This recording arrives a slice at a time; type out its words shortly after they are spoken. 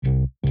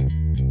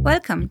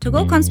Welcome to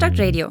Go Construct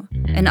Radio,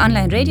 an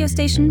online radio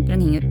station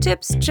bringing you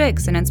tips,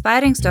 tricks, and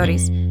inspiring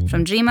stories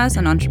from dreamers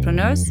and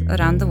entrepreneurs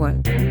around the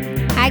world.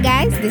 Hi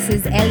guys, this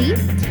is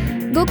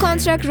Ellie. Go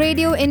Construct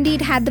Radio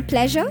indeed had the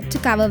pleasure to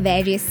cover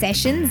various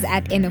sessions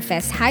at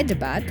InnoFest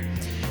Hyderabad.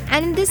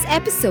 And in this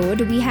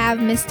episode, we have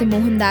Mr.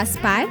 Mohandas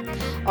Pai,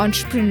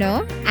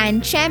 entrepreneur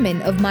and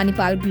chairman of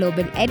Manipal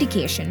Global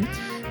Education,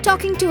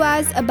 talking to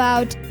us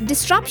about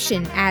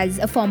disruption as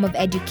a form of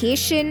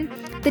education,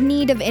 the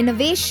need of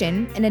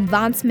innovation and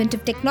advancement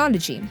of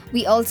technology.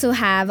 We also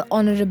have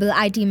Honorable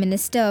IT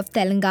Minister of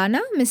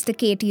Telanga, Mr.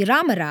 KT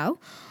Rama Rao,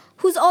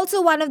 who's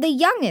also one of the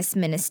youngest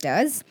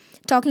ministers,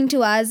 talking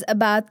to us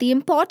about the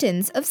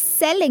importance of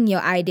selling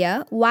your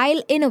idea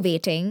while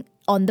innovating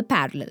on the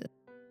parallel.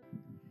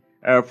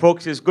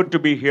 Folks, it's good to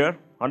be here,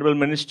 Honorable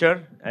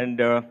Minister and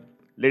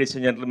ladies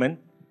and gentlemen.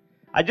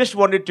 I just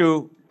wanted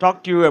to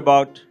talk to you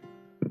about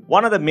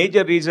one of the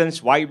major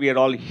reasons why we are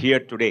all here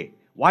today.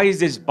 Why is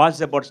this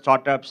buzz about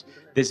startups,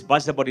 this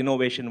buzz about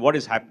innovation? What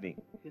is happening?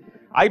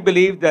 I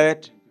believe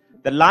that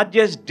the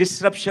largest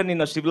disruption in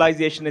our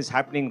civilization is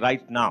happening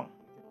right now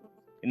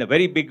in a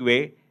very big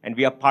way, and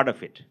we are part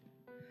of it.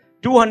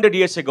 200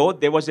 years ago,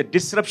 there was a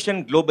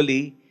disruption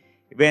globally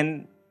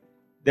when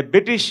the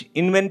British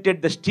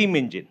invented the steam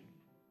engine.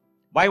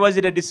 Why was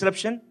it a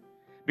disruption?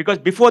 Because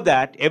before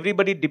that,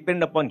 everybody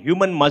depended upon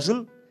human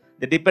muscle,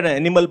 they depended on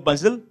animal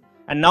muscle,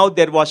 and now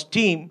there was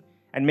steam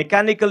and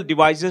mechanical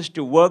devices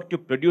to work to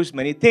produce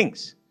many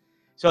things.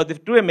 So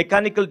through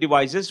mechanical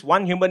devices,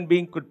 one human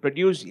being could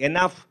produce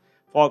enough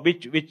for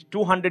which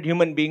 200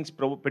 human beings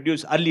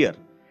produced earlier.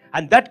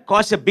 And that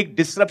caused a big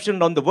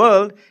disruption around the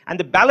world, and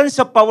the balance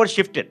of power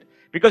shifted.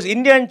 Because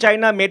India and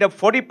China made up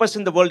 40%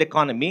 of the world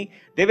economy,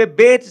 they were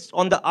based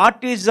on the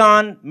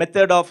artisan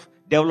method of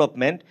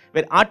development,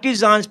 where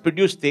artisans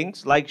produced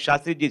things, like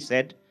Shastriji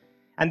said,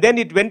 and then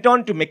it went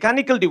on to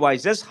mechanical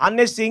devices,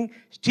 harnessing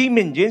steam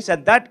engines,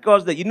 and that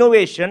caused the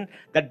innovation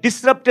that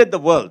disrupted the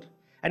world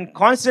and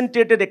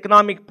concentrated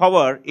economic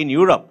power in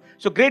Europe.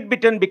 So Great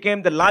Britain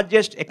became the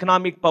largest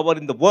economic power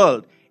in the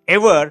world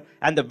ever,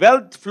 and the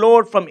wealth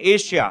flowed from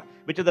Asia,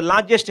 which is the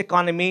largest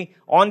economy,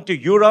 on to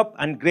Europe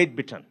and Great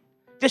Britain.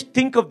 Just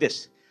think of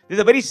this. This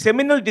is a very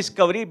seminal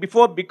discovery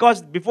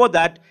because before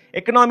that,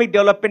 economic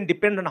development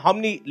depended on how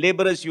many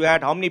laborers you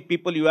had, how many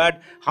people you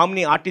had, how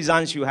many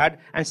artisans you had,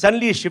 and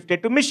suddenly it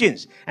shifted to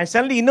machines. And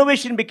suddenly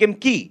innovation became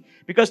key,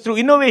 because through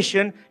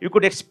innovation, you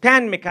could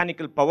expand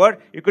mechanical power,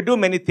 you could do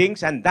many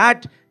things, and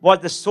that was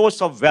the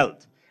source of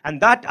wealth. And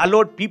that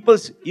allowed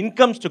people's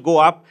incomes to go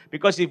up,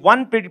 because if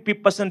one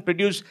person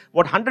produced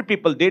what 100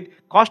 people did,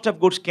 cost of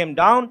goods came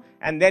down,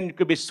 and then it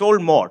could be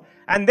sold more.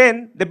 And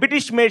then the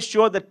British made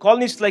sure that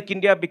colonies like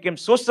India became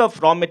source of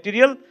raw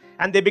material,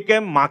 and they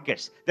became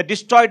markets. They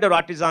destroyed our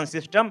artisan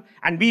system,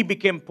 and we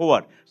became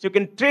poor. So you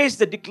can trace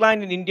the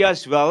decline in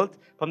India's wealth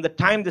from the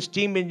time the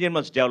steam engine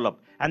was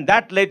developed. And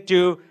that led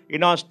to,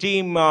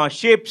 steam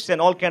ships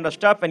and all kind of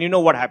stuff, and you know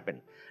what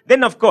happened.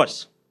 Then, of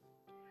course,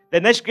 the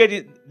next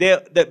great,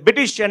 the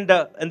British and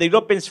the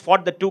Europeans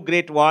fought the two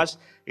great wars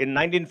in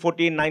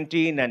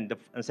 1914-19 and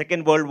the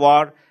Second World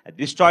War,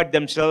 destroyed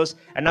themselves.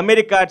 And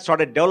America had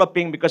started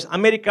developing because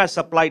America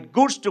supplied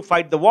goods to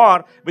fight the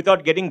war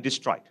without getting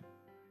destroyed.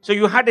 So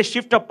you had a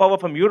shift of power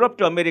from Europe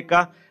to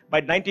America by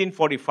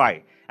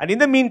 1945. And in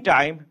the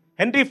meantime,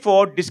 Henry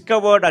Ford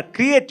discovered or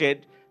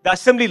created the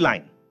assembly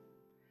line.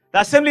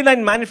 The assembly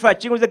line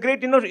manufacturing was a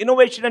great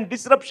innovation and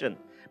disruption,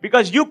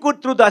 because you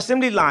could, through the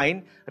assembly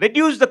line,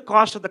 reduce the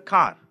cost of the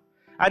car.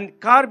 And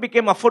car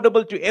became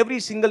affordable to every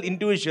single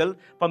individual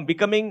from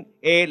becoming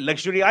a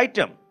luxury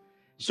item.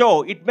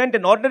 So it meant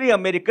an ordinary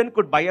American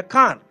could buy a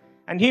car.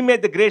 And he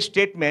made the great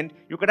statement,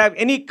 you could have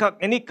any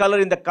color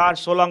in the car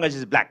so long as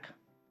it's black.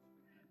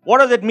 What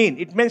does that mean?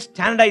 It means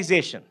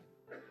standardization.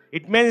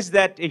 It means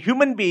that a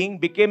human being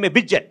became a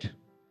widget,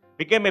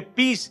 became a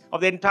piece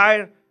of the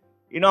entire,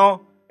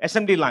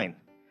 assembly line.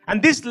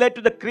 And this led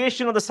to the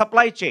creation of the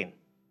supply chain.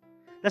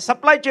 The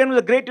supply chain was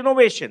a great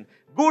innovation.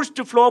 Goods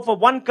to flow from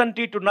one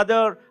country to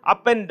another,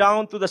 up and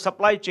down through the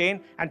supply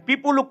chain, and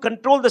people who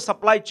control the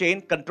supply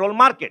chain control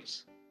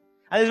markets.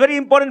 And it's very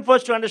important for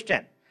us to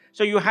understand.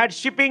 So you had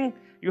shipping,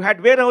 you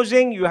had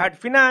warehousing, you had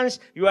finance,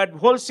 you had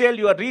wholesale,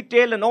 you had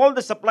retail, and all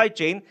the supply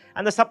chain.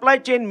 And the supply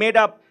chain made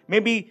up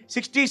maybe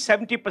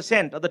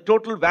 60-70% of the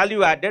total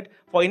value added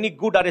for any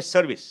good or a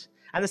service.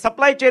 And the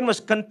supply chain was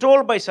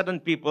controlled by certain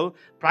people,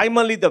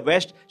 primarily the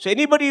West. So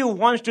anybody who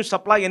wants to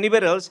supply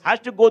anywhere else has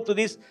to go through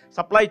this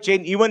supply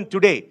chain. Even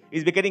today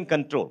is getting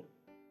control.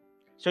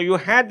 So you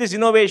had this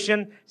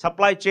innovation,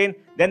 supply chain,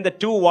 then the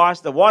two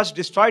wars. The wars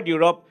destroyed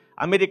Europe,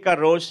 America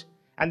rose.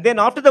 And then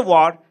after the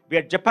war, we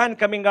had Japan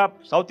coming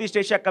up, Southeast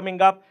Asia coming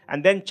up,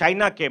 and then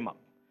China came up.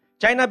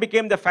 China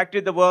became the factory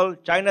of the world.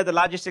 China, the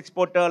largest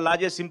exporter,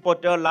 largest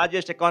importer,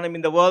 largest economy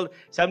in the world,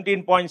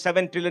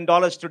 $17.7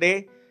 trillion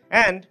today.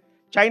 And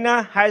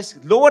China has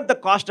lowered the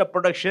cost of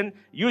production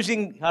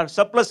using her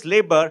surplus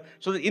labor,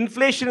 so the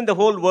inflation in the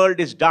whole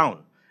world is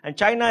down. And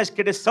China has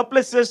created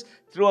surpluses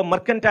through a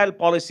mercantile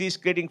policies,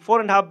 creating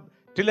 $4.5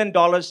 trillion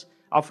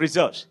of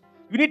reserves.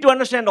 You need to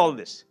understand all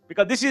this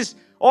because this is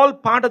all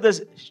part of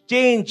this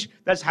change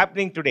that's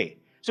happening today.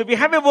 So we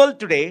have a world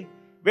today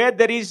where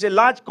there is a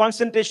large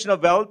concentration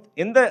of wealth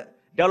in the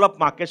developed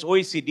markets,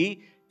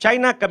 OECD,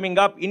 China coming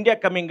up, India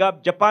coming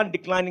up, Japan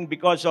declining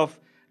because of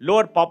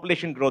lower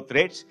population growth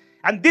rates.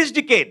 And this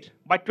decade,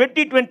 by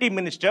 2020,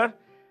 Minister,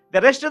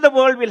 the rest of the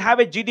world will have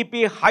a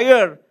GDP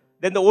higher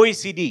than the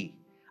OECD.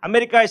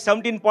 America is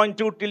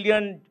 17.2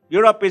 trillion,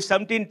 Europe is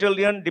 17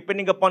 trillion,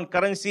 depending upon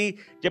currency.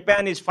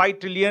 Japan is 5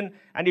 trillion,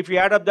 and if you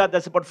add up that,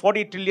 that's about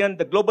 40 trillion.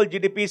 The global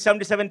GDP is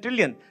 77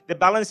 trillion. The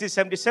balance is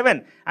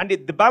 77. And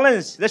the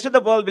balance, the rest of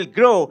the world will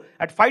grow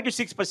at 5 to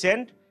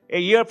 6% a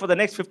year for the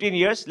next 15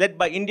 years, led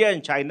by India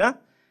and China.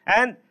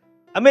 And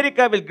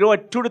America will grow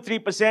at 2 to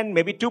 3%,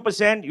 maybe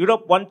 2%,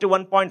 Europe 1 to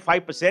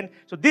 1.5%.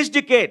 So this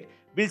decade,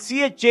 we'll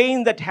see a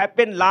change that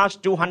happened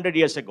last 200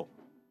 years ago.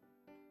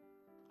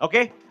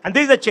 Okay? And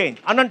this is a change.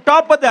 And on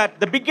top of that,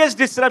 the biggest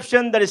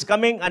disruption that is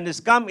coming and has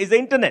come is the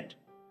internet.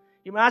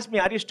 You may ask me,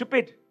 are you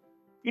stupid?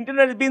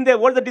 Internet has been there.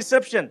 What is the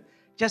disruption?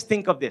 Just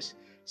think of this.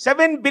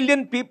 7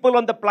 billion people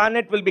on the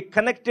planet will be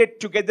connected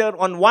together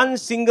on one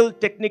single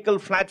technical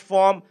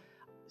platform,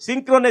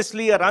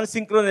 synchronously or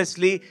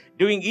asynchronously,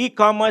 doing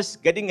e-commerce,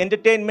 getting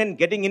entertainment,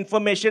 getting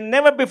information,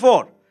 never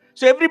before.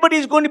 So everybody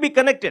is going to be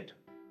connected.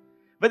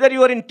 Whether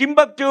you are in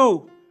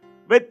Timbuktu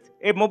with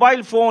a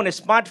mobile phone, a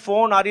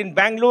smartphone, or in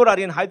Bangalore, or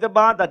in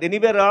Hyderabad, or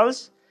anywhere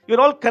else, you're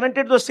all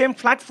connected to the same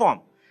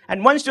platform.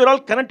 And once you're all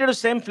connected to the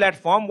same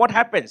platform, what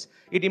happens?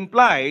 It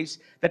implies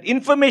that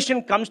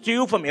information comes to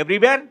you from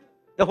everywhere.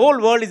 The whole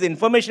world is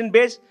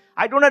information-based.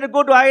 I don't have to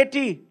go to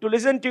IIT to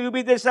listen to UB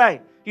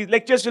Desai. His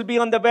lectures will be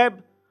on the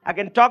web. I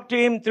can talk to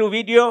him through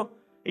video.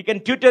 He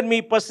can tutor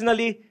me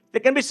personally. There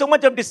can be so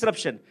much of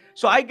disruption.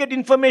 So I get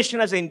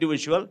information as an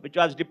individual, which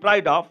I was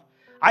deprived of.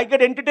 I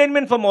get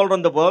entertainment from all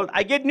around the world.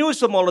 I get news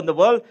from all around the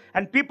world.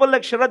 And people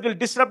like Sharad will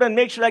disrupt and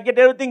make sure I get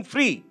everything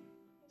free.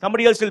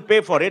 Somebody else will pay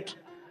for it.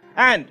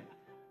 And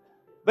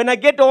when I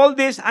get all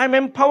this, I'm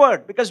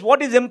empowered. Because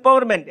what is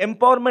empowerment?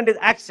 Empowerment is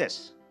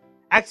access.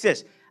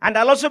 Access. And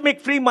I'll also make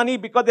free money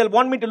because they'll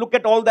want me to look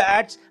at all the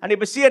ads. And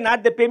if I see an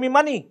ad, they pay me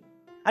money.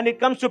 And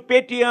it comes to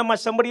Paytm or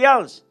somebody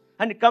else.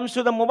 And it comes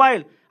to the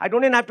mobile. I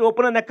don't even have to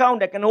open an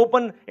account. I can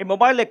open a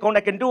mobile account.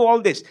 I can do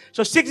all this.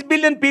 So 6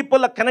 billion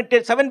people are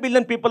connected. 7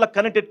 billion people are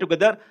connected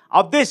together.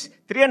 Of this,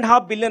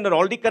 3.5 billion are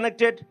already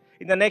connected.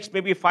 In the next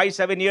maybe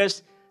 5-7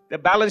 years, the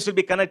balance will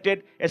be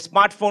connected. A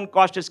smartphone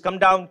cost has come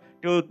down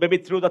to maybe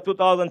through the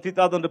 2,000,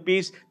 3,000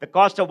 rupees. The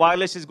cost of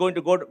wireless is going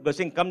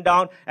to come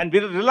down. And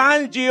when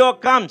Reliance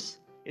Jio comes,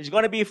 it's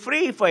going to be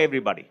free for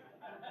everybody.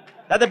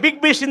 That's the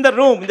big fish in the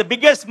room, in the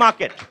biggest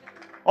market.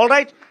 All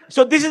right?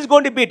 So this is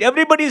going to be it.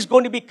 Everybody is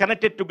going to be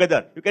connected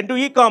together. You can do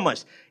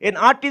e-commerce. An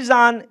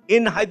artisan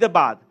in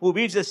Hyderabad who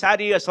weaves a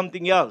sari or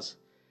something else,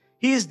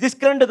 he is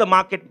disconnected to the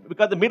market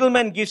because the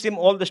middleman gives him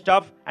all the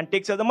stuff and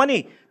takes out the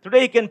money.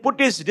 Today he can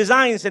put his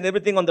designs and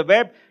everything on the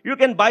web. You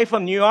can buy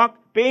from New York,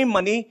 pay him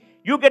money,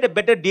 you get a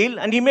better deal,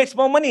 and he makes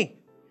more money.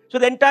 So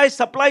the entire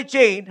supply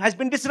chain has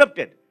been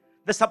disrupted.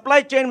 The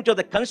supply chain, which was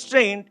the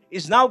constraint,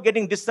 is now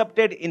getting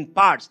disrupted in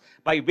parts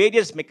by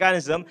various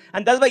mechanisms.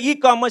 And that's why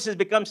e-commerce has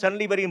become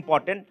suddenly very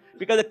important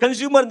because the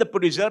consumer and the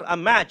producer are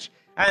matched.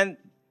 And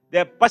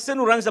the person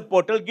who runs the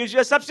portal gives you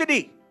a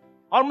subsidy,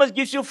 almost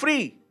gives you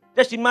free.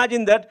 Just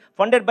imagine that,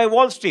 funded by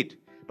Wall Street.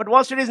 But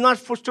Wall Street is not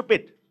for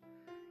stupid.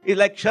 It's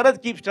like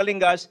Sharad keeps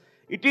telling us,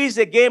 it is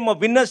a game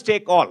of winners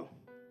take all.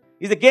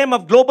 It's a game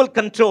of global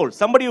control.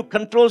 Somebody who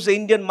controls the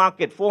Indian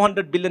market,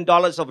 $400 billion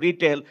of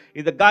retail,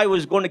 is the guy who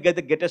is going to get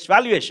the greatest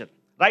valuation,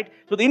 right?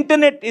 So the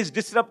internet is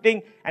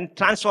disrupting and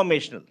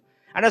transformational.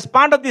 And as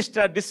part of this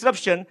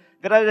disruption,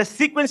 there are a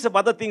sequence of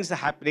other things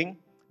happening.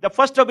 The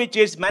first of which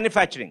is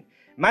manufacturing.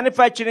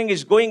 Manufacturing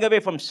is going away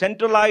from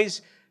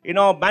centralized,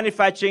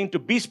 manufacturing to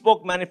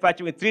bespoke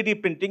manufacturing with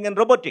 3D printing and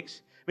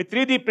robotics. With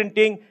 3D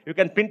printing, you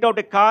can print out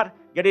a car,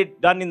 get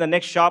it done in the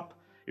next shop.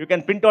 You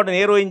can print out an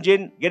aero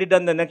engine, get it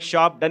done in the next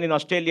shop, done in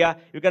Australia.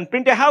 You can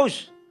print a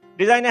house,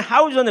 design a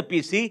house on a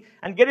PC,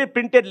 and get it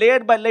printed layer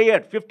by layer,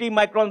 50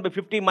 microns by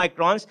 50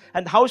 microns,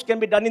 and the house can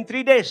be done in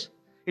 3 days.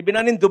 It's been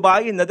done in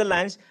Dubai, in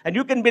Netherlands, and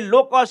you can build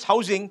low-cost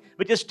housing,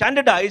 which is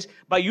standardized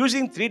by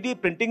using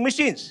 3D printing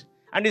machines.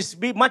 And it's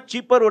be much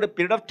cheaper over a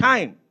period of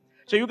time.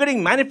 So you're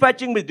getting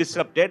manufacturing which is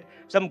disrupted.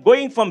 So I'm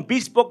going from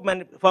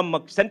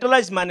from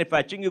centralized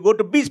manufacturing, you go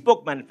to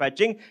bespoke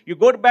manufacturing, you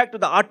go back to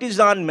the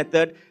artisan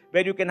method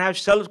where you can have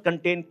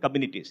self-contained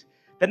communities.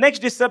 The next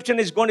disruption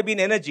is going to be in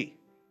energy.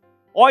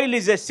 Oil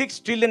is a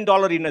 $6 trillion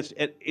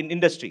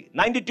industry.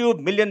 92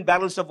 million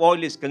barrels of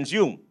oil is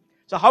consumed.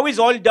 So how is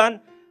oil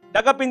done?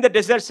 Dug up in the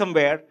desert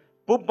somewhere,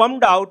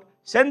 pumped out,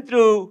 sent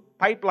through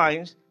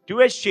pipelines to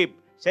a ship,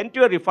 sent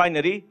to a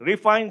refinery,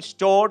 refined,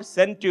 stored,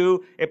 sent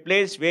to a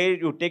place where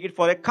you take it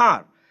for a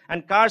car.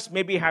 And cars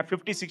maybe have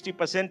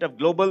 50-60% of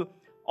global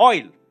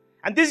oil.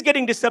 And this is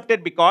getting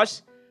disrupted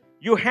because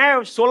you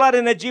have solar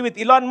energy with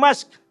Elon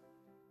Musk.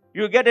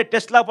 You get a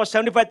Tesla for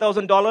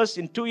 $75,000.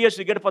 In 2 years,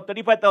 you get it for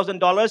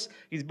 $35,000.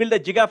 He's built a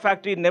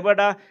gigafactory in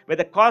Nevada where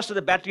the cost of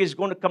the battery is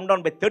going to come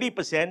down by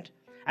 30%.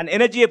 And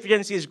energy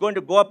efficiency is going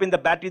to go up in the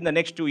battery in the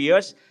next 2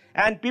 years.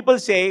 And people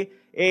say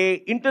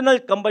a internal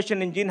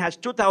combustion engine has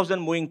 2,000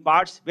 moving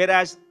parts,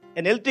 whereas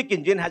an electric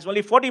engine has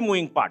only 40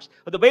 moving parts.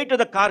 So the weight of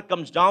the car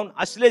comes down,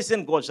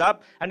 acceleration goes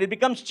up, and it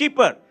becomes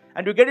cheaper.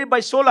 And you get it by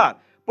solar.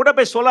 Put up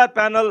a solar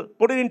panel,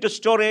 put it into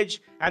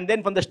storage, and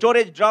then from the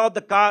storage, draw out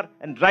the car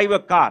and drive a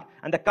car.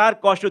 And the car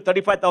costs you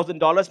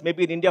 $35,000,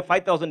 maybe in India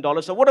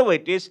 $5,000, or whatever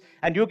it is,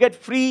 and you get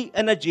free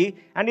energy,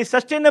 and it's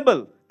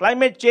sustainable.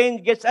 Climate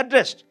change gets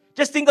addressed.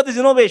 Just think of this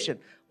innovation.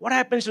 What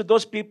happens to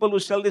those people who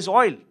sell this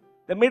oil?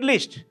 The Middle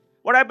East.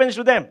 What happens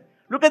to them?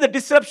 Look at the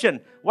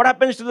disruption. What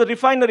happens to the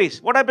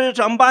refineries? What happens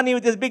to Ambani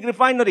with his big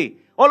refinery?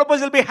 All of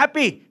us will be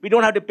happy. We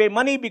don't have to pay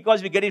money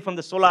because we get it from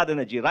the solar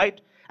energy, right?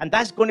 And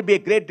that's going to be a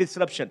great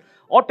disruption.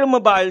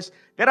 Automobiles,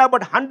 there are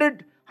about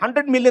 100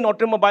 million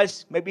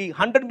automobiles, maybe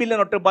 100 million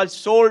automobiles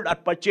sold or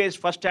purchased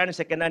first-hand,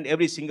 second-hand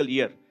every single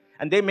year.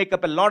 And they make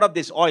up a lot of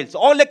this oil. So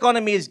oil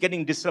economy is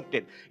getting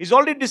disrupted. It's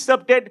already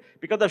disrupted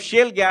because of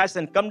shale gas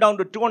and come down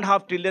to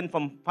 $2.5 trillion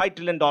from $5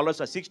 trillion or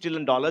 $6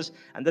 trillion.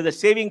 And there's a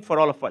saving for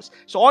all of us.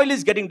 So oil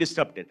is getting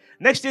disrupted.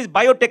 Next is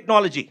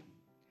biotechnology.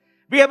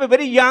 We have a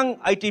very young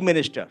IT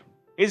minister.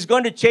 He's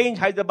going to change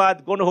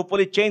Hyderabad, going to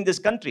hopefully change this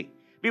country.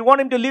 We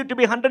want him to live to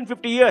be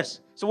 150 years.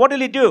 So what will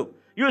he do?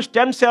 Use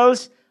stem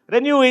cells,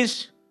 renew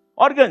his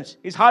organs.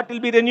 His heart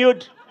will be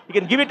renewed. He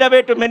can give it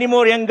away to many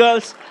more young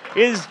girls.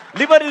 His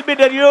liver will be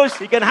renewed.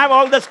 He can have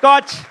all the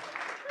scotch.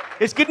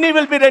 His kidney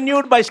will be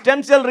renewed by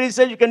stem cell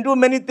research. You can do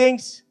many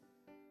things,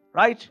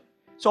 right?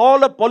 So all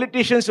the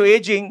politicians who are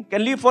aging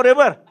can live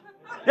forever.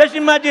 Just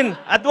imagine,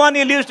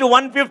 Advani lives to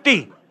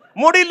 150.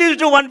 Modi lives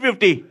to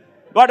 150.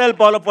 God help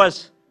all of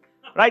us,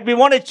 right? We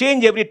want to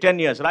change every 10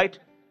 years, right?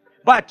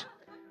 But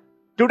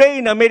today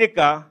in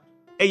America,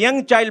 a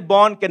young child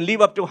born can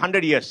live up to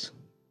 100 years.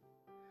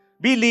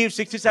 We live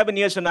 67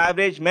 years on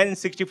average, men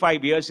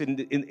 65 years in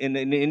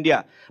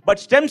India. But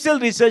stem cell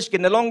research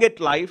can elongate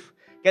life,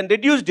 can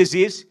reduce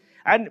disease,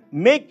 and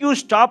make you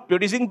stop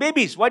producing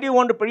babies. Why do you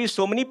want to produce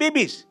so many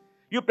babies?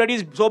 You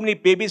produce so many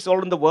babies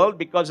all in the world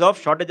because of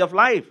shortage of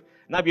life.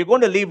 Now you're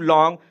going to live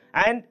long,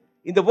 and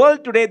in the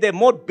world today, there are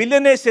more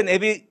billionaires than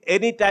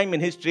any time in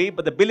history,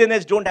 but the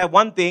billionaires don't have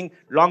one thing,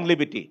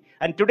 longevity.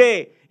 And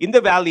today, in the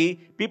Valley,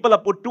 people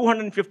have put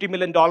 $250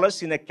 million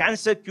in a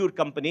cancer cure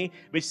company,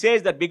 which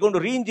says that we're going to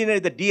re-engineer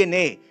the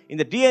DNA. In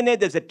the DNA,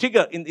 there's a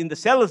trigger. In the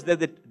cells,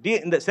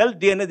 in the cell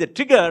DNA, there's a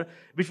trigger.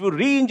 If you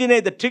re-engineer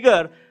the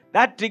trigger,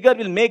 that trigger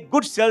will make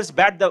good cells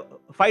fight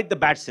the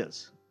bad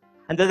cells.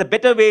 And there's a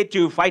better way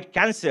to fight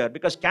cancer,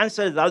 because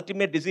cancer is the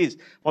ultimate disease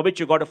for which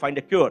you got to find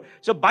a cure.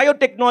 So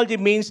biotechnology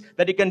means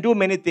that you can do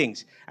many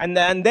things. And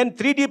then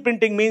 3D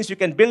printing means you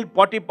can build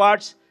body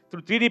parts.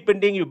 Through 3D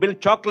printing, you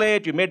build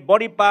chocolate, you made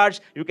body parts,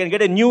 you can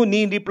get a new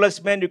knee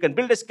replacement, you can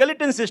build a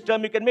skeleton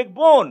system, you can make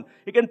bone,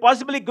 you can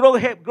possibly grow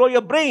your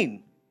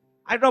brain.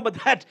 I don't know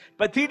about that,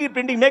 but 3D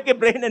printing, make a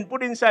brain and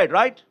put inside,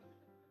 right?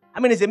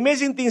 I mean, it's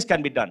amazing things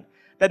can be done.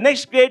 The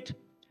next great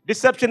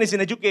disruption is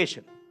in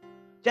education.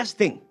 Just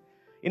think.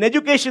 In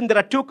education, there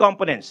are two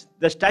components.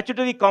 The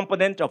statutory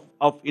component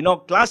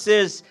of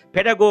classes,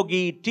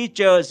 pedagogy,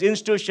 teachers,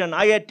 institution,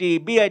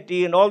 IIT, BIT,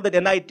 and all the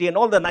NIT, and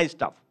all the nice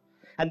stuff.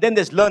 And then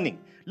there's learning.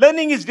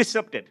 Learning is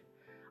disrupted.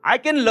 I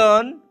can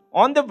learn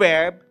on the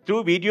web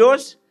through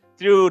videos,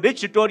 through rich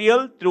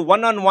tutorial, through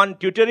one-on-one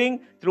tutoring,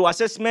 through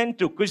assessment,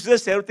 through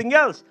quizzes, everything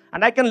else.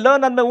 And I can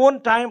learn on my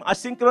own time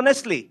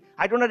asynchronously.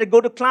 I don't have to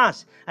go to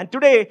class. And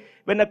today,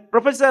 when a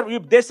professor,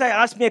 Desai,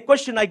 asks me a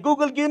question, I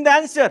Google, give him the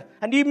answer.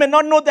 And he may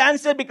not know the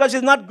answer because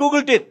he's not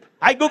Googled it.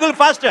 I Google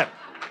faster.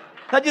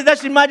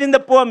 Just imagine the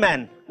poor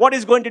man. What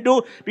he's going to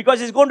do, because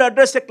he's going to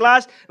address a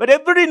class where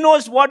everybody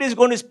knows what he's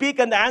going to speak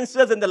and the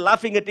answers, and they're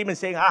laughing at him and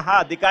saying,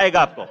 aha, dikayega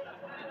aapko.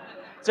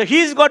 So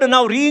he's got to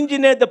now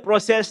re-engineer the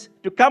process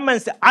to come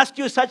and ask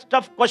you such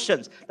tough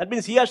questions. That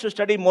means he has to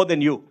study more than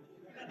you.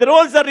 The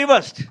roles are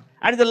reversed.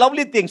 And it's a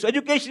lovely thing. So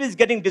education is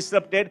getting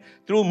disrupted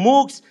through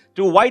MOOCs,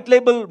 through white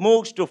label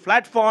MOOCs, to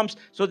platforms,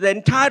 so the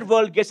entire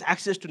world gets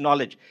access to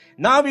knowledge.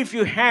 Now if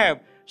you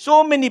have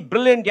so many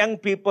brilliant young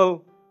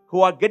people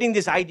who are getting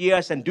these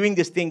ideas and doing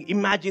this thing,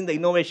 imagine the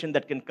innovation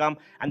that can come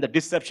and the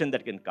disruption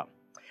that can come.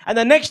 And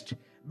the next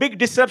big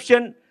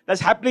disruption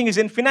that's happening is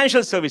in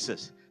financial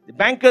services. The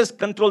bankers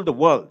control the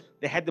world.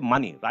 They have the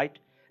money, right?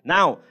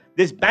 Now,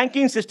 this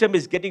banking system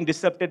is getting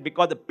disrupted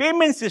because the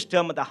payment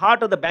system at the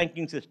heart of the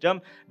banking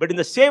system, but in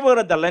the saver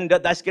and the lender,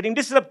 that's getting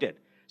disrupted.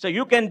 So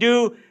you can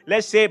do,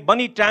 let's say,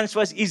 money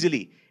transfers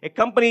easily. A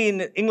company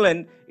in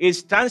England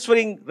is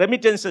transferring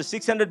remittances,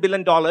 $600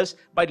 billion,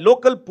 by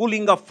local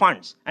pooling of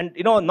funds. And,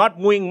 not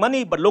moving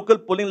money, but local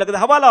pooling, like the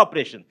Hawala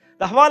operation.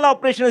 The Hawala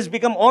operation has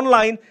become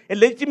online, a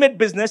legitimate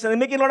business, and they're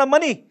making a lot of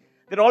money.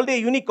 They're already a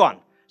unicorn.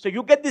 So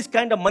you get this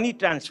kind of money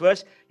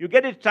transfers. You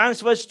get it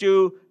transfers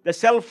to the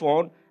cell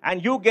phone,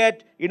 and you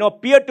get,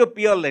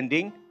 peer-to-peer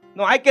lending.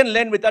 Now, I can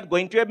lend without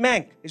going to a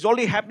bank. It's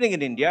already happening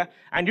in India.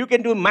 And you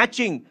can do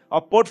matching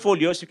of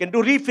portfolios. You can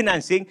do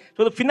refinancing.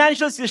 So the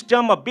financial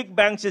system of big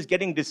banks is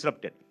getting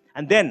disrupted.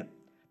 And then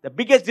the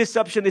biggest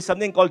disruption is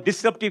something called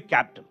disruptive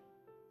capital.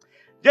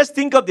 Just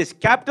think of this.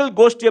 Capital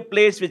goes to a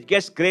place which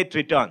gets great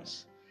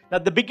returns. Now,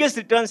 the biggest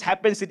returns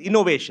happens in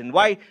innovation.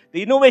 Why?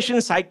 The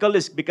innovation cycle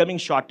is becoming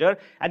shorter,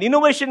 and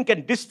innovation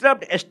can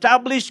disrupt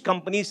established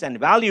companies and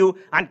value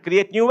and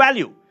create new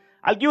value.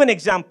 I'll give an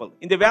example.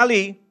 In the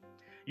Valley,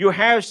 you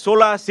have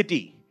Solar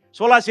City.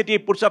 Solar City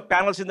puts up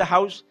panels in the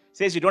house,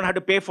 says you don't have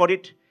to pay for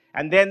it,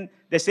 and then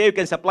they say you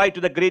can supply to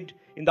the grid.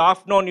 In the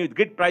afternoon, your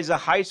grid prices are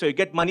high, so you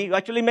get money. You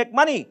actually make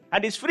money,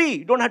 and it's free.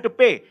 You don't have to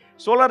pay.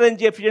 Solar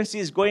energy efficiency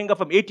is going up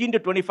from 18 to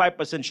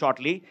 25%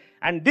 shortly.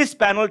 And this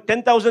panel,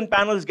 10,000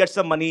 panels get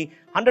some money,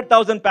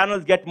 100,000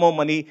 panels get more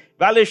money,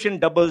 valuation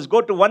doubles,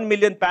 go to 1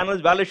 million panels,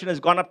 valuation has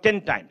gone up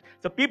 10 times.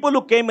 So people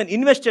who came and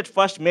invested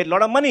first made a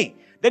lot of money.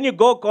 Then you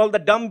go call the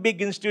dumb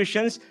big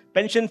institutions,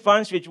 pension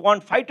funds, which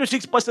want 5 to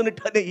 6%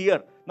 return a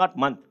year, not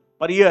month,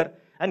 per year,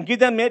 and give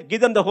them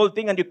the whole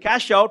thing, and you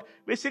cash out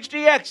with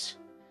 60x.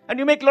 And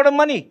you make a lot of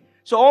money.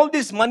 So all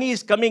this money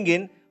is coming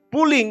in,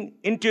 pooling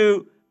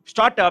into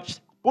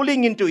startups,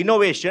 pulling into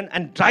innovation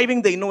and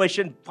driving the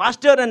innovation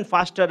faster and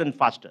faster and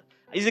faster.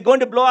 Is it going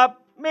to blow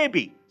up?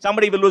 Maybe.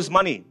 Somebody will lose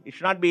money. It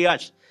should not be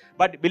us.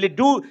 But will it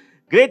do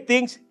great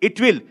things?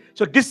 It will.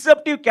 So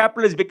disruptive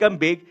capital has become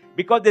big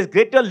because there's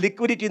greater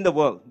liquidity in the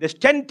world. There's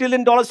 $10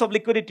 trillion of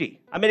liquidity.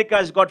 America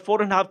has got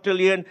 $4.5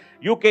 trillion.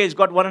 UK has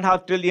got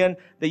 $1.5 trillion.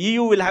 The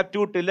EU will have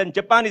 $2 trillion.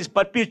 Japan is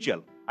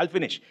perpetual. I'll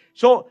finish.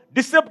 So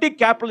disruptive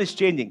capital is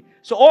changing.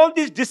 So all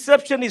this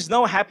disruption is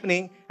now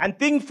happening, and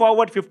think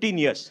forward 15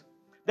 years.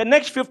 The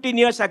next 15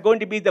 years are going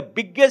to be the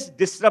biggest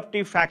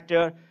disruptive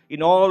factor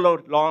in all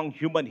our long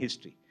human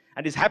history.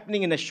 And it's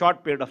happening in a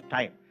short period of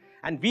time.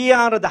 And we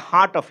are at the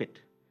heart of it.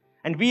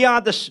 And we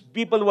are the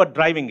people who are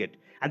driving it.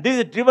 And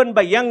this is driven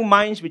by young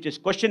minds which is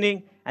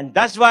questioning. And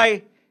that's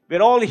why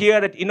we're all here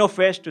at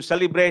InnoFest to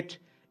celebrate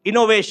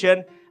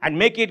innovation and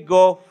make it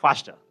go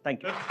faster.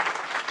 Thank you.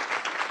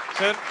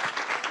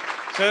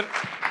 Sir,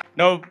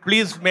 now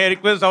please may I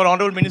request our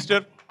Honourable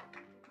Minister.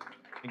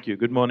 Thank you.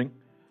 Good morning.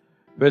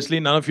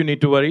 Firstly, none of you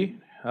need to worry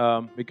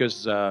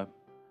because I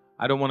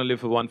don't want to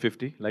live for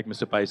 150, like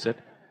Mr. Pai said.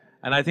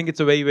 And I think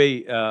it's a very,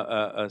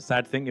 very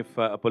sad thing if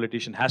a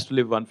politician has to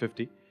live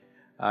 150.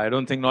 I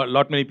don't think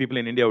not many people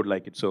in India would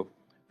like it. So,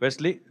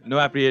 firstly, no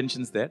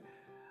apprehensions there.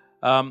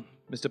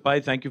 Mr.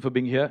 Pai, thank you for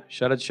being here.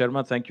 Sharad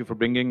Sharma, thank you for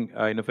bringing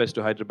InnoFest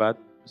to Hyderabad.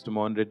 Mr.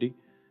 Mohan Reddy,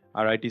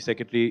 our IT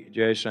Secretary,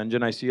 Jayesh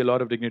Ranjan. I see a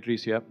lot of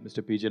dignitaries here.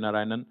 Mr. PJ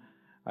Narayanan.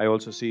 I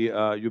also see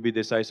UB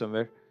Desai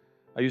somewhere.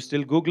 Are you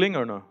still Googling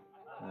or no?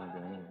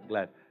 Okay,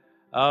 glad.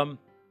 And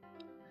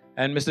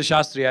Mr.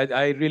 Shastri,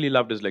 I really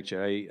loved his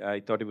lecture. I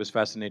thought it was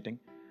fascinating.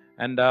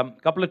 And a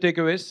couple of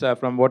takeaways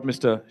from what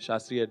Mr.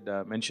 Shastri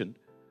had mentioned.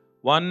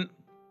 One,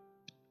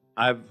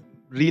 I've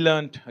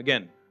relearned,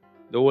 again,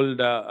 the old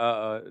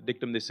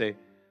dictum they say,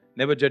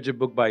 never judge a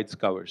book by its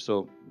cover.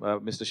 So,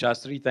 Mr.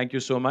 Shastri, thank you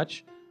so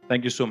much.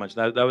 Thank you so much.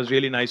 That was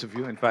really nice of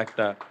you. In fact,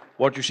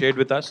 what you shared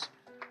with us.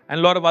 And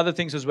a lot of other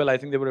things as well. I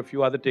think there were a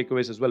few other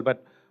takeaways as well.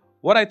 But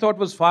what I thought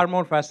was far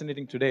more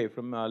fascinating today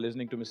from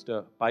listening to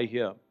Mr. Pai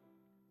here,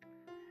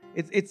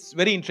 it's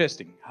very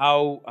interesting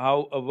how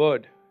a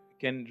word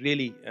can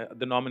really,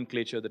 the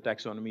nomenclature, the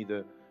taxonomy,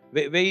 the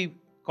very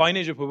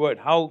coinage of a word,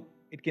 how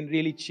it can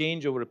really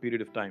change over a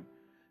period of time.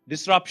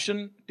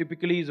 Disruption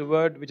typically is a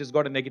word which has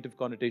got a negative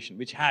connotation,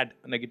 which had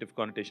a negative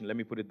connotation, let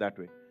me put it that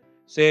way.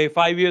 Say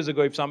 5 years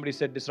ago, if somebody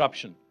said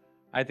disruption,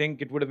 I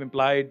think it would have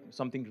implied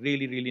something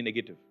really, really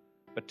negative.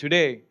 But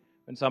today,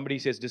 when somebody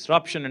says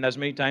disruption, and as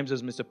many times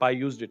as Mr. Pai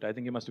used it, I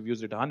think he must have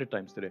used it 100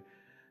 times today,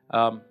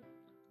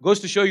 goes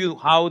to show you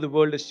how the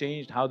world has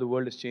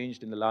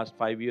changed in the last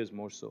 5 years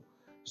more so.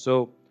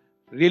 So,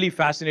 really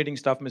fascinating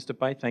stuff, Mr.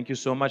 Pai. Thank you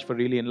so much for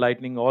really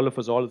enlightening all of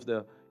us, all of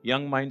the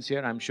young minds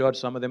here. I'm sure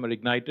some of them are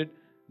ignited.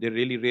 They're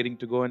really raring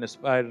to go and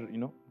aspire,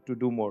 to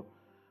do more.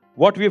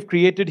 What we have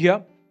created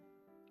here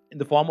in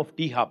the form of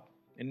T-Hub,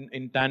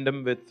 in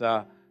tandem with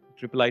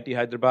Triple IT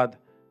Hyderabad,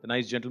 the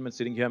nice gentleman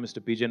sitting here, Mr.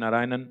 PJ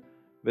Narayanan,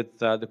 with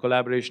the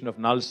collaboration of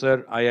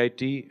Nalsar,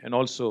 IIT, and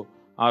also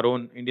our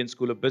own Indian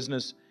School of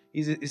Business,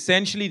 is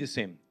essentially the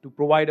same, to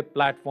provide a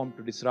platform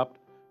to disrupt,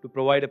 to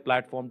provide a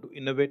platform to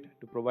innovate,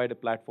 to provide a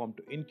platform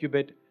to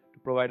incubate, to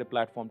provide a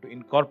platform to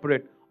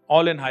incorporate,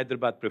 all in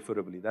Hyderabad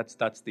preferably. That's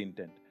the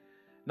intent.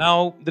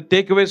 Now, the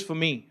takeaways for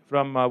me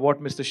from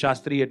what Mr.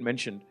 Shastri had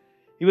mentioned,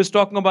 he was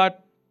talking about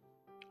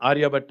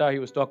Aryabhatta, he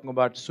was talking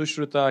about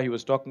Sushruta, he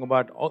was talking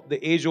about all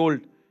the age-old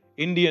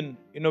Indian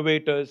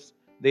innovators,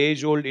 the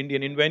age-old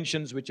Indian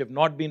inventions which have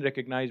not been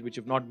recognized, which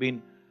have not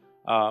been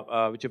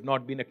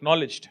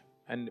acknowledged,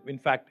 and in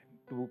fact,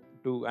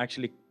 to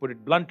actually put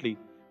it bluntly,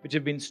 which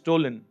have been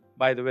stolen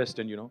by the West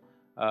and,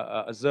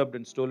 usurped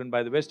and stolen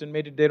by the West and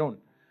made it their own.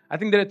 I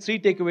think there are three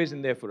takeaways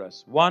in there for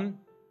us. One,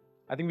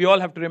 I think we all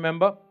have to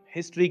remember,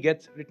 history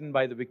gets written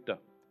by the victor.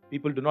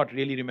 People do not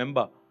really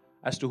remember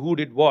as to who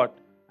did what.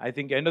 I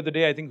think, end of the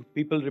day, I think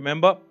people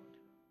remember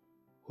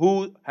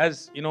who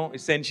has,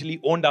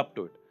 essentially owned up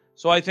to it.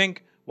 So I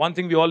think one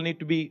thing we all need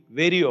to be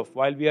wary of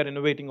while we are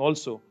innovating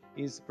also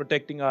is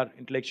protecting our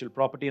intellectual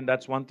property, and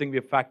that's one thing we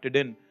have factored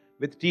in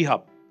with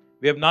T-Hub.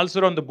 We have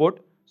Nalsar on the board,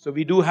 so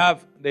we do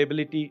have the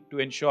ability to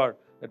ensure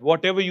that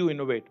whatever you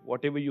innovate,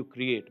 whatever you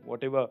create,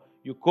 whatever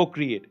you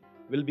co-create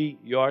will be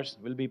yours,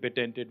 will be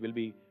patented, will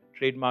be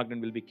trademarked,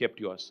 and will be kept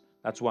yours.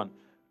 That's one.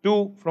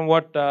 Two, from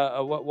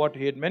what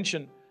he had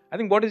mentioned, I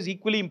think what is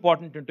equally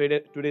important in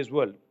today's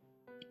world,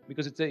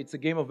 because it's a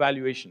game of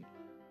valuation.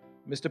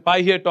 Mr.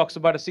 Pai here talks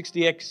about a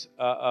 60x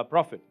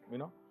profit,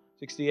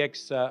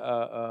 60x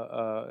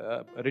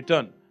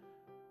return.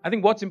 I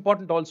think what's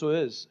important also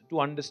is to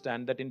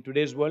understand that in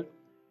today's world,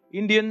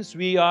 Indians,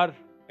 we are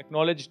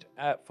acknowledged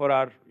for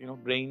our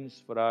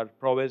brains, for our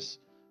prowess,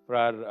 for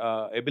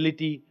our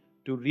ability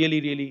to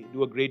really, really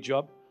do a great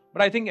job.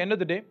 But I think end of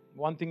the day,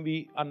 one thing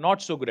we are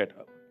not so good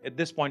at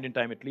this point in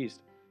time at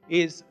least,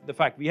 is the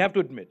fact we have to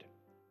admit,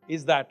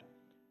 is that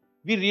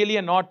we really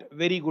are not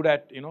very good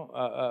at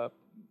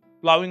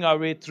plowing our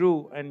way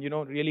through and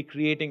really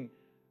creating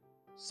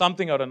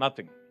something out of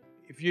nothing.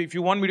 If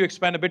you want me to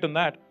expand a bit on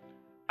that,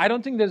 I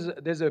don't think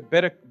there's a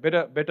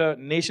better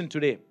nation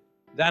today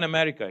than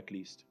America, at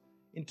least,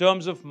 in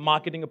terms of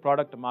marketing a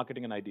product or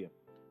marketing an idea.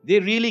 They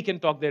really can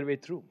talk their way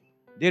through.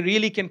 They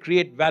really can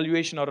create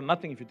valuation out of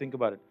nothing if you think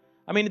about it.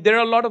 I mean, there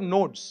are a lot of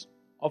nodes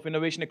of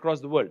innovation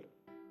across the world.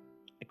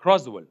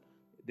 Across the world.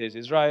 There's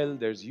Israel,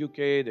 there's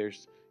UK,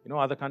 there's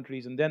other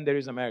countries, and then there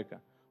is America.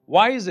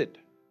 Why is it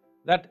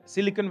that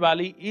Silicon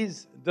Valley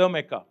is the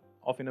mecca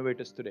of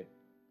innovators today?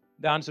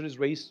 The answer is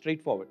very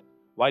straightforward.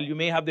 While you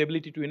may have the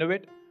ability to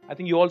innovate, I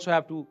think you also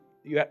have to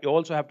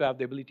have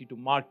the ability to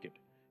market.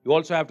 You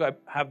also have to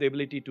have the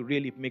ability to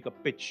really make a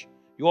pitch.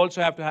 You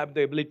also have to have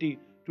the ability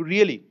to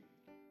really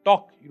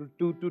talk,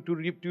 to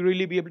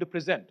really be able to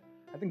present.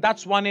 I think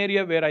that's one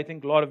area where I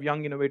think a lot of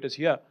young innovators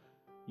here,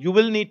 you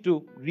will need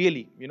to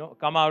really,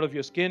 come out of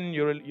your skin.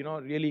 You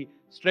will, really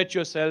stretch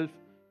yourself,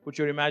 put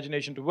your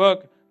imagination to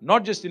work,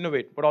 not just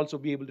innovate, but also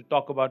be able to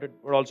talk about it,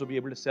 or also be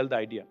able to sell the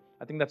idea.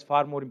 I think that's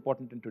far more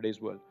important in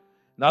today's world.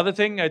 Another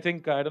thing, I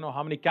think, I don't know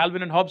how many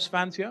Calvin and Hobbes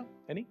fans here?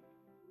 Any?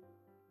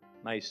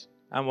 Nice.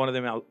 I'm one of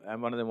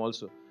them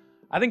also.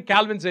 I think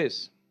Calvin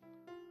says,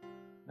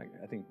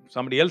 I think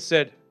somebody else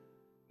said,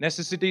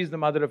 necessity is the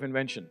mother of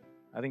invention.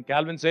 I think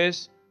Calvin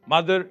says,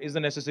 mother is the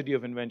necessity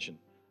of invention.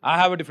 I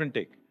have a different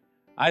take.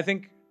 I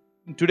think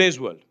in today's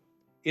world,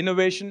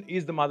 innovation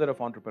is the mother of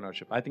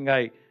entrepreneurship. I think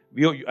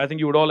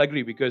you would all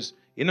agree, because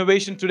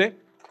innovation today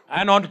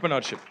and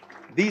entrepreneurship,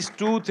 these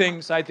two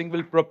things I think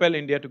will propel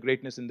India to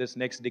greatness in this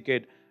next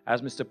decade,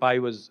 as Mr. Pai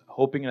was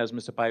hoping and as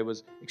Mr. Pai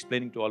was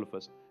explaining to all of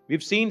us.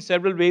 We've seen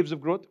several waves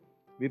of growth.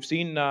 We've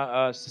seen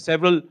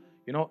several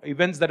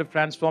events that have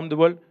transformed the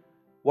world.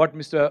 What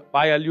Mr.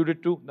 Pai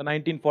alluded to, the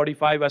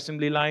 1945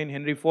 assembly line,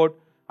 Henry Ford.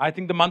 I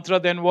think the mantra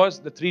then was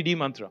the 3D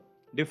mantra.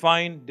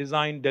 Define,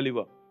 design,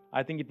 deliver.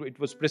 I think it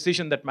was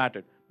precision that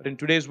mattered. But in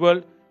today's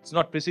world, it's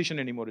not precision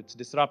anymore, it's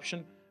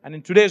disruption. And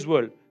in today's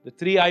world, the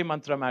 3I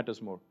mantra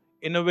matters more.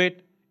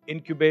 Innovate,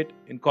 incubate,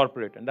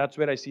 incorporate. And that's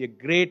where I see a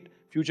great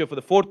future for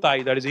the fourth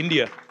I, that is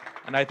India.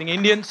 And I think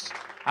Indians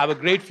have a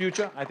great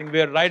future. I think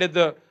we are right at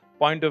the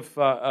point of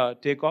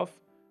takeoff.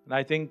 And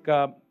I think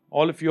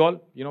all of you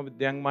all, with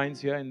the young minds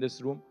here in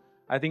this room,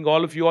 I think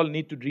all of you all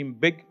need to dream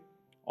big.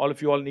 All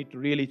of you all need to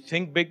really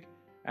think big.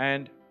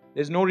 And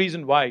there's no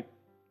reason why,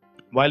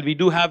 while we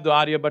do have the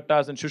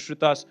Aryabhattas and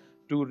Shushrutas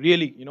to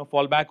really,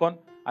 fall back on,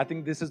 I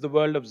think this is the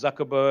world of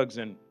Zuckerbergs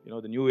and,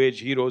 the new age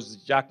heroes,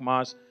 Jack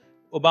Ma's.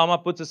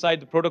 Obama puts aside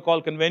the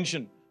protocol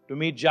convention to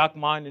meet Jack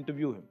Ma and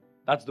interview him.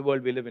 That's the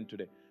world we live in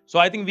today. So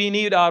I think we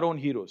need our own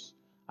heroes.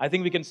 I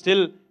think we can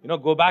still,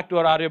 go back to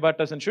our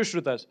Aryabhattas and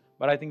Shushrutas,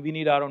 but I think we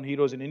need our own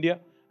heroes in India.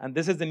 And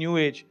this is the new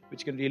age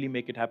which can really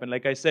make it happen.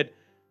 Like I said,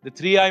 the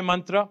 3I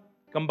mantra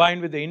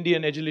combined with the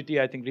Indian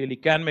agility, I think really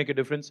can make a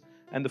difference.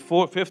 And the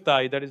fifth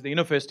I, that is the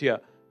InnoFest here,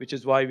 which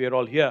is why we are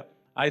all here.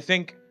 I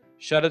think,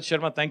 Sharad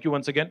Sharma, thank you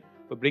once again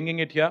for bringing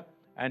it here.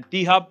 And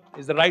T-Hub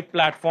is the right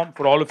platform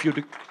for all of you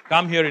to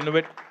come here,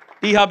 innovate.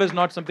 T-Hub is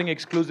not something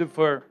exclusive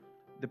for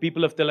the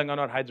people of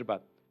Telangana or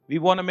Hyderabad. We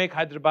want to make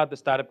Hyderabad the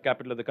startup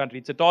capital of the country.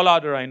 It's a tall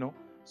order, I know,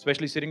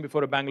 especially sitting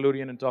before a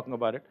Bangalorean and talking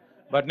about it.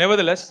 But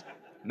nevertheless,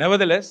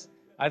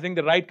 I think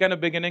the right kind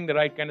of beginning, the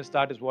right kind of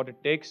start is what it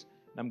takes.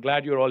 And I'm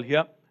glad you're all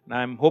here. And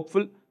I'm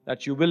hopeful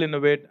that you will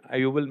innovate,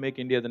 you will make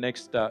India the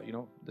next,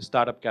 the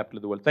startup capital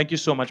of the world. Thank you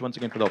so much once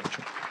again for the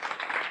opportunity.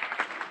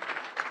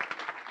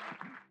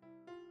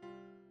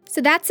 So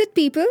that's it,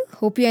 people.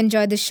 Hope you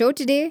enjoyed the show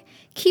today.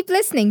 Keep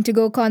listening to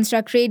Go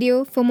Construct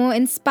Radio for more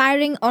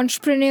inspiring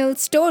entrepreneurial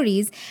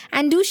stories,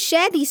 and do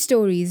share these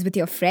stories with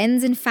your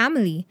friends and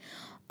family.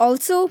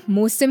 Also,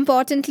 most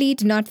importantly,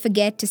 do not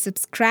forget to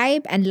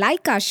subscribe and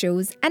like our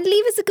shows and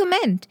leave us a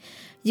comment.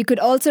 You could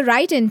also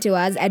write into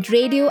us at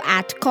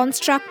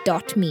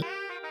radio@construct.me.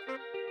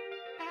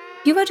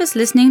 You were just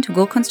listening to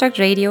Go Construct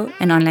Radio,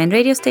 an online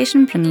radio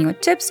station bringing you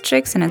tips,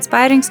 tricks, and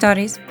inspiring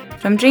stories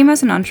from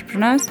dreamers and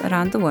entrepreneurs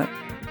around the world.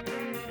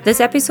 This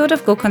episode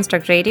of Go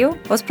Construct Radio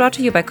was brought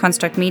to you by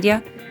Construct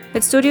Media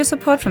with studio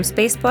support from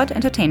Spaceport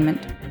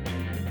Entertainment.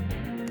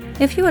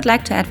 If you would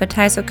like to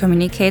advertise or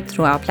communicate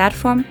through our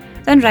platform,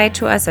 then write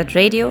to us at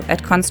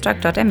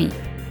radio@construct.me.